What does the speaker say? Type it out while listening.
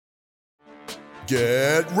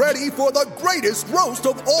Get ready for the greatest roast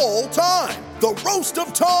of all time, the Roast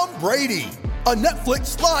of Tom Brady, a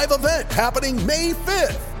Netflix live event happening May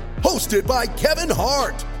 5th. Hosted by Kevin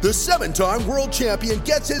Hart, the 7-time world champion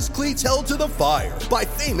gets his cleats held to the fire by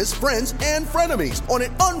famous friends and frenemies on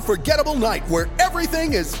an unforgettable night where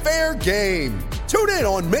everything is fair game. Tune in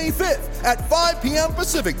on May 5th at 5 p.m.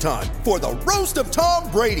 Pacific time for the Roast of Tom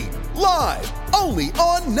Brady, live only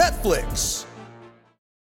on Netflix.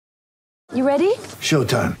 You ready?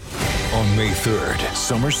 Showtime. On May 3rd,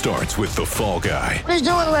 summer starts with The Fall Guy. Let's do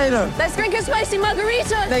it later. Let's drink a spicy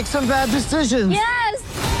margarita. Make some bad decisions. Yes!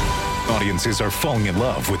 Audiences are falling in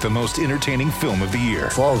love with the most entertaining film of the year.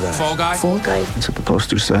 Fall Guy. Fall Guy? Fall guy. That's what the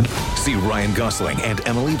poster said. See Ryan Gosling and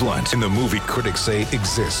Emily Blunt in the movie critics say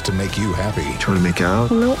exists to make you happy. Trying to make it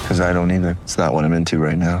out? Nope. Because I don't either. It's not what I'm into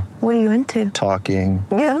right now. What are you into? Talking.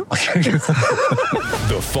 Yeah.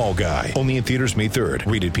 The Fall Guy. Only in theaters May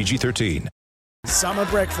 3rd. Rated PG-13. Summer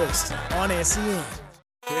breakfast on SEN.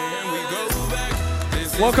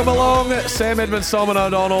 Welcome along, Sam Edmund, Simon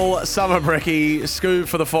O'Donnell, Summer Brecky, Scoob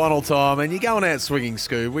for the final time, and you're going out swinging,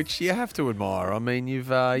 Scoob, which you have to admire. I mean,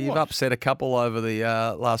 you've upset a couple over the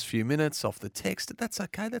last few minutes off the text. That's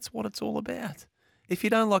okay. That's what it's all about. If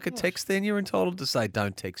you don't like a text, then you're entitled to say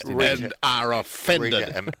don't text it. And are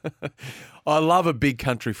offended. I love a big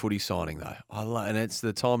country footy signing, though. And it's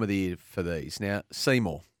the time of the year for these. Now,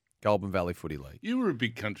 Seymour, Goulburn Valley Footy League. You were a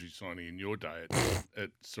big country signing in your day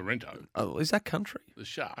at Sorrento. Oh, is that country? The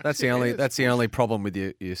Sharks. That's the only problem with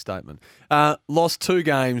your statement. Lost 2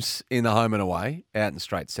 games in the home and away, out in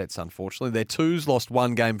straight sets, unfortunately. Their twos lost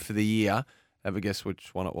 1 game for the year. Have a guess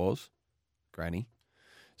which one it was? Granny.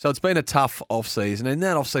 So it's been a tough off-season. In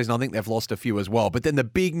that off-season, I think they've lost a few as well. But then the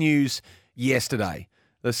big news yesterday,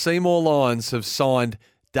 the Seymour Lions have signed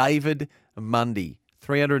David Mundy,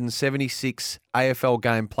 376 AFL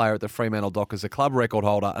game player at the Fremantle Dockers, a club record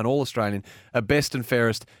holder, an All-Australian, a best and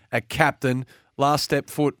fairest, a captain. Last step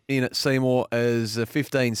foot in at Seymour as a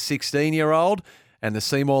 15, 16-year-old. And the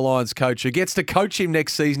Seymour Lions coach who gets to coach him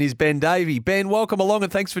next season is Ben Davey. Ben, welcome along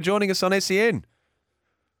and thanks for joining us on SEN.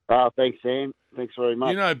 Thanks, Sam. Thanks very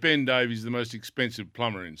much. You know Ben Davies the most expensive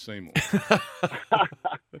plumber in Seymour.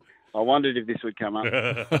 I wondered if this would come up.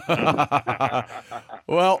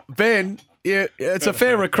 Well, Ben, yeah, it's a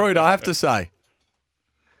fair recruit, I have to say.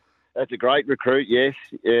 That's a great recruit, yes.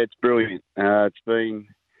 Yeah, it's brilliant. It's been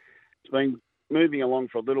moving along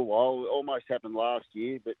for a little while. It almost happened last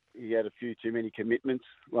year, but he had a few too many commitments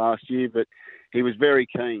last year. But he was very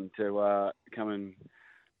keen to come and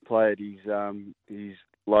play at his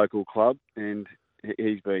local club, and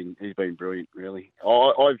he's been brilliant, really.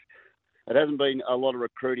 It hasn't been a lot of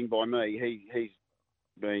recruiting by me. He's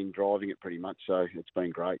been driving it pretty much, so it's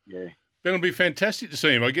been great, yeah. Ben, it'll be fantastic to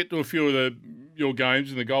see him. I get to a few of your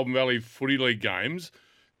games in the Goulburn Valley Footy League games.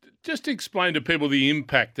 Just explain to people the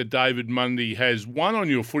impact that David Mundy has, one, on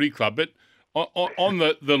your footy club, but on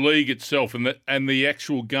the league itself and the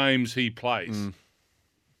actual games he plays. Mm.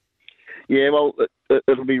 Yeah, well,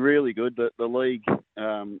 it'll be really good. The league,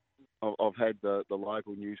 I've had the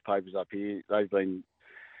local newspapers up here. They've been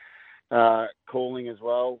calling as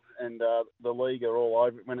well, and the league are all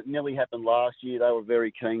over it. When it nearly happened last year, they were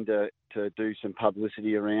very keen to do some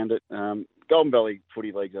publicity around it. Goulburn Valley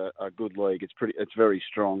Footy League's a good league. It's very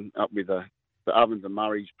strong. Up with the Ovens and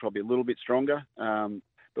Murray's probably a little bit stronger,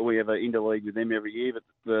 but we have an interleague with them every year. But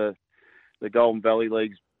the Goulburn Valley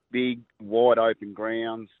League's big, wide open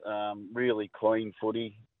grounds, really clean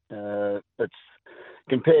footy. It's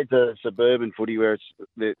compared to suburban footy where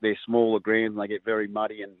they're smaller grounds and they get very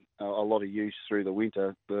muddy and a lot of use through the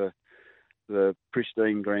winter. The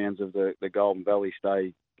pristine grounds of the Goulburn Valley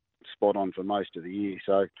stay spot on for most of the year.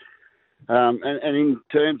 So, and in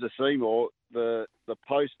terms of Seymour, the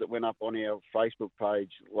post that went up on our Facebook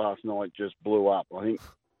page last night just blew up. I think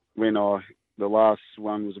the last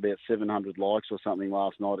one was about 700 likes or something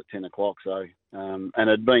last night at 10 o'clock. So, and it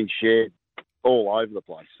had been shared all over the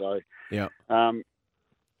place. So, yeah.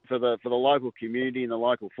 For the local community and the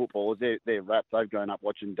local footballers, they're rapt. They've grown up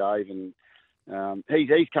watching Dave, and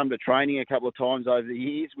he's come to training a couple of times over the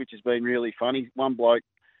years, which has been really funny. One bloke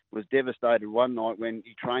was devastated one night when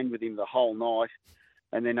he trained with him the whole night.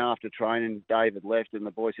 And then after training, David left, and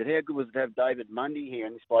the boy said, "How good was it to have David Mundy here?"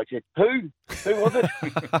 And this bloke said, "Who? Who was it?"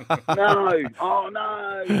 "No. Oh,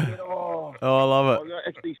 no." He said, "Oh, I love it." I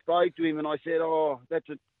actually spoke to him, and I said, "Oh, that's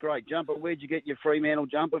a great jumper. Where'd you get your Fremantle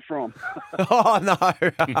jumper from?" Oh, no.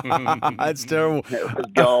 That's terrible. It was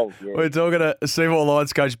gold, yeah. We're talking to Seymour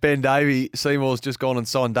Lions coach Ben Davey. Seymour's just gone and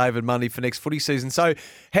signed David Mundy for next footy season. So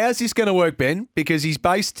how's this going to work, Ben? Because he's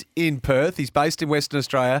based in Perth. He's based in Western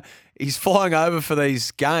Australia. he's flying over for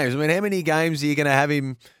these games. I mean, how many games are you going to have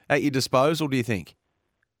him at your disposal, do you think?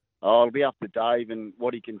 Oh, it'll be up to Dave and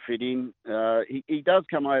what he can fit in. He does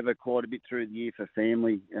come over quite a bit through the year for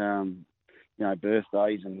family,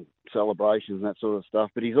 birthdays and celebrations and that sort of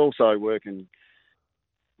stuff. But he's also working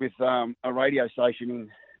with a radio station in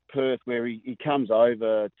Perth where he comes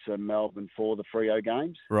over to Melbourne for the Freo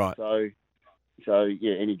games. Right. So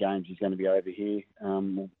yeah, any games he's going to be over here.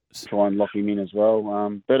 We'll try and lock him in as well.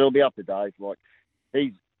 But it'll be up to Dave. Like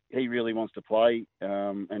he really wants to play,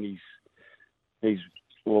 and he's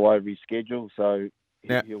all over his schedule. So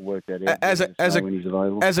he'll work that out when he's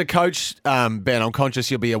available. As a coach, Ben, I'm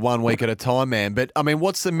conscious you'll be a 1 week at a time, man. But I mean,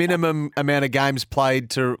 what's the minimum amount of games played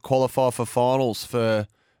to qualify for finals for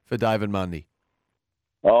David Mundy?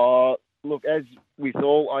 Look, as with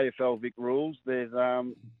all AFL Vic rules, there's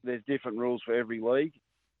different rules for every league.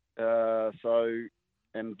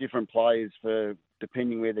 And different players for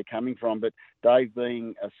depending where they're coming from. But Dave,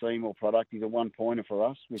 being a Seymour product, he's a 1-pointer for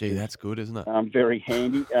us. Which that's good, isn't it? Very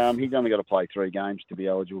handy. He's only got to play 3 games to be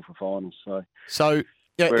eligible for finals. So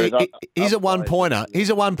he's a 1-pointer.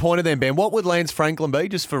 He's a 1-pointer then, Ben. What would Lance Franklin be,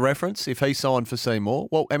 just for reference, if he signed for Seymour?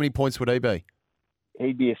 How many points would he be?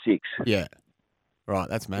 He'd be a 6. Yeah. Right,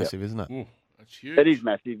 that's massive, isn't it? Ooh, that's huge. It is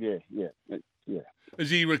massive, yeah. Has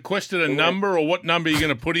he requested a number, or what number are you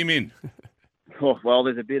going to put him in? Oh, well,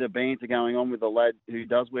 there's a bit of banter going on with the lad who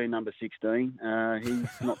does wear number 16.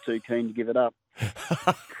 He's not too keen to give it up.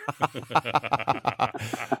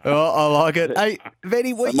 Oh, I like it. Hey,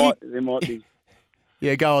 Venny, there might be.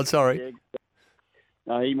 Yeah, go on. Sorry. Yeah.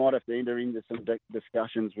 No, he might have to enter into some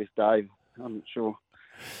discussions with Dave. I'm not sure.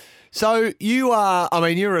 So you're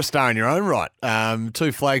a star in your own right.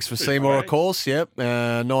 2 flags for Seymour, of course. Yep,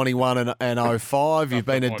 91 and 05. You've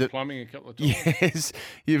been plumbing a couple of times. Yes,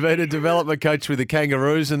 you've been a development coach with the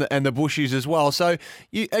Kangaroos and the Bushies as well. So,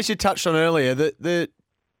 as you touched on earlier, the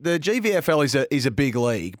GVFL is a big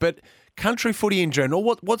league, but country footy in general,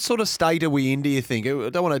 what sort of state are we in? Do you think? I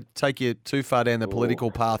don't want to take you too far down the political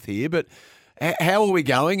path here, but how are we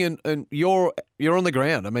going? And you're on the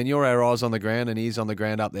ground. I mean, you're our eyes on the ground and ears on the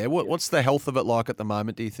ground up there. What's the health of it like at the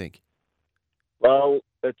moment, do you think? Well,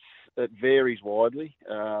 it varies widely.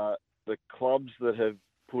 The clubs that have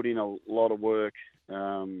put in a lot of work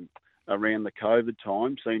around the COVID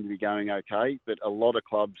time seem to be going okay, but a lot of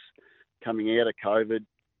clubs coming out of COVID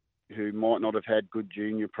who might not have had good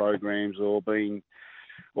junior programs or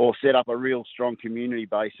set up a real strong community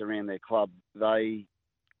base around their club, they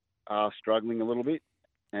are struggling a little bit,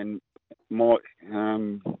 and there's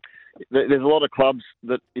a lot of clubs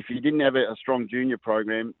that if you didn't have a strong junior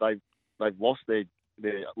program, they've lost their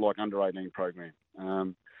like under 18 program,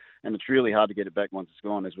 and it's really hard to get it back once it's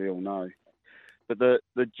gone, as we all know. But the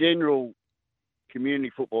general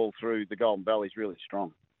community football through the Golden Valley is really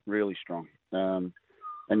strong, and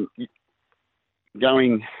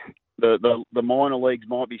going the minor leagues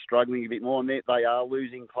might be struggling a bit more, and they are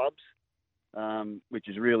losing clubs. Which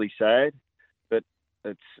is really sad, but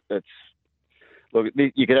it's look.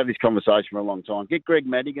 You could have this conversation for a long time. Get Greg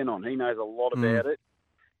Madigan on; he knows a lot about it.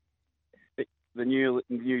 The new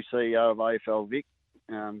CEO of AFL Vic,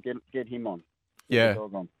 get him on. Yeah.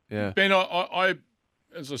 Ben, I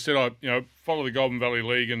as I said, I follow the Golden Valley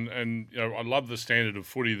League, and I love the standard of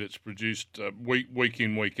footy that's produced week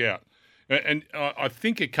in, week out. And I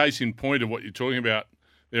think a case in point of what you're talking about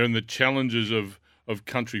there and the challenges of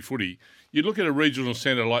country footy. You look at a regional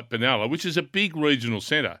centre like Benalla, which is a big regional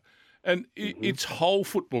centre, and its whole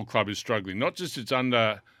football club is struggling. Not just its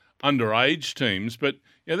underage teams, but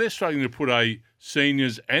they're struggling to put a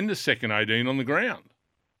seniors and a second 18 on the ground.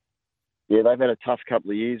 Yeah, they've had a tough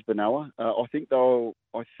couple of years, Benalla. I think they'll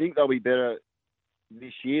be better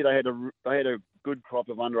this year. They had a good crop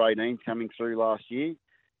of under 18s coming through last year,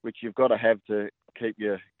 which you've got to have to keep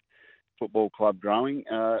your football club growing.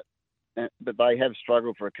 But they have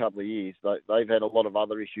struggled for a couple of years. They've had a lot of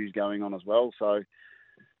other issues going on as well. So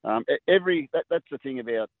that's the thing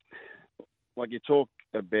about, like, you talk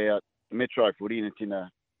about metro footy and it's in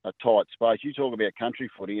a tight space. You talk about country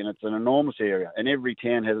footy and it's an enormous area, and every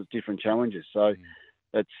town has its different challenges. So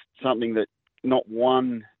it's something that not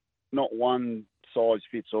one size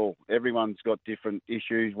fits all. Everyone's got different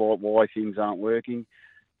issues, why things aren't working,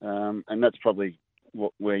 and that's probably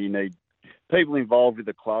where you need people involved with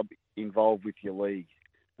the club, involved with your league,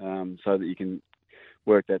 so that you can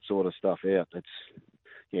work that sort of stuff out.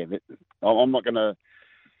 I'm not going to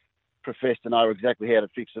profess to know exactly how to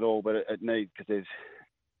fix it all, but it needs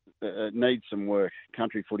some work.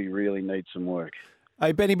 Country footy really needs some work.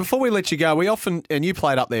 Hey, Benny, before we let you go, we often, and you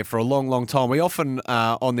played up there for a long, long time, we often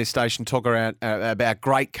on this station talk around about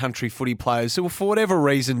great country footy players who, for whatever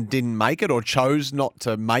reason, didn't make it or chose not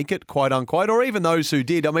to make it, quote unquote, or even those who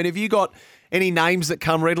did. I mean, have you got any names that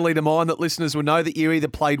come readily to mind that listeners would know that you either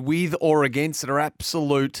played with or against that are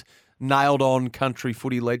absolute nailed-on country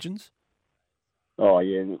footy legends? Oh,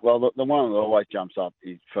 yeah. Well, the one that always jumps up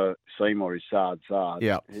is for Seymour is Sard.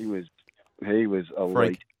 Yeah. He was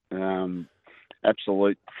elite. Freak.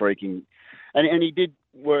 Absolute freaking. And he did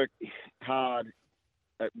work hard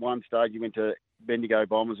at one stage. He went to Bendigo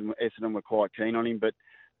Bombers and Essendon were quite keen on him, but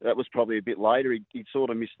that was probably a bit later. He sort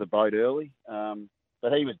of missed the boat early.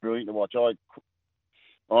 But he was brilliant to watch.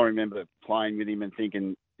 I remember playing with him and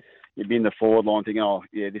thinking, you'd be in the forward line thinking, oh,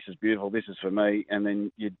 yeah, this is beautiful, this is for me. And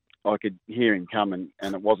then I could hear him coming,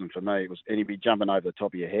 and it wasn't for me. And he'd be jumping over the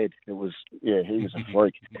top of your head. He was a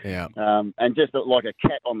freak. Yeah. And just like a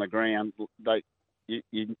cat on the ground.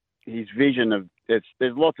 His vision of there's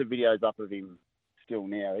lots of videos up of him still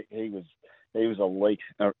now. He was elite,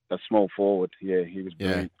 a small forward. Yeah, he was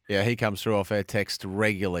brilliant. Yeah, he comes through off our text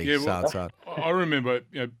regularly. Yeah, well, Sard. I remember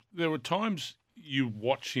there were times you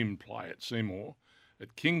watch him play at Seymour,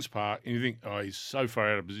 at Kings Park, and you think, oh, he's so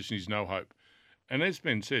far out of position, he's no hope. And as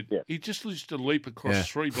Ben said, he just used to leap across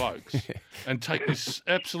three blokes and take this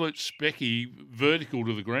absolute specky vertical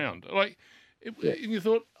to the ground. And you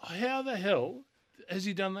thought, how the hell has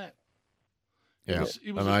he done that? Yeah,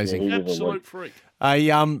 he was amazing. An absolute freak. Hey,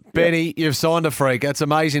 Benny, you've signed a freak. It's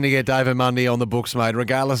amazing to get David Mundy on the books, mate,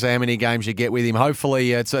 regardless of how many games you get with him.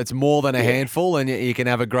 Hopefully it's more than a handful and you can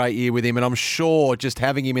have a great year with him. And I'm sure just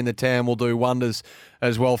having him in the town will do wonders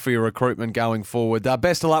as well for your recruitment going forward.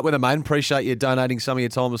 Best of luck with him, mate. Appreciate you donating some of your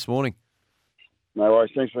time this morning. No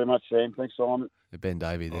worries. Thanks very much, Sam. Thanks, Simon. Ben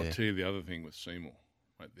Davey there. I'll tell you the other thing with Seymour.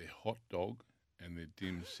 Mate, their hot dog and their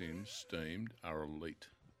dim sim steamed are elite.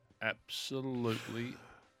 Absolutely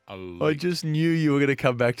elite. I just knew you were going to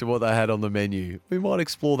come back to what they had on the menu. We might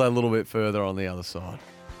explore that a little bit further on the other side.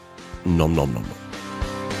 Nom, nom, nom, nom.